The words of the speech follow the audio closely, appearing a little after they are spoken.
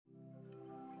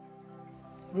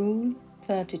Rule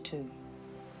 32.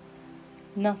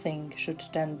 Nothing should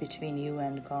stand between you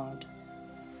and God.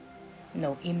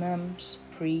 No imams,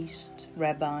 priests,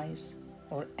 rabbis,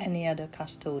 or any other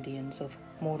custodians of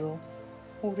moral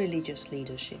or religious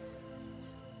leadership.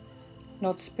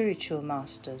 Not spiritual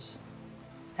masters,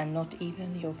 and not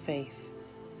even your faith.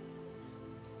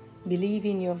 Believe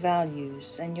in your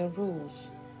values and your rules,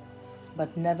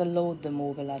 but never lord them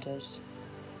over others.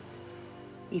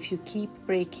 If you keep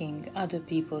breaking other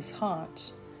people's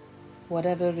hearts,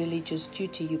 whatever religious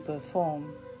duty you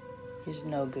perform is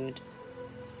no good.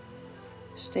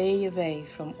 Stay away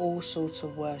from all sorts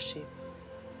of worship,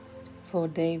 for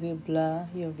they will blur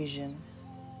your vision.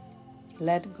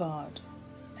 Let God,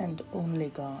 and only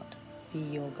God, be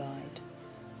your guide.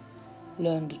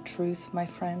 Learn the truth, my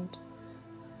friend,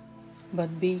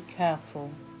 but be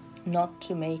careful not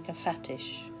to make a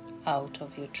fetish out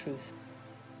of your truth.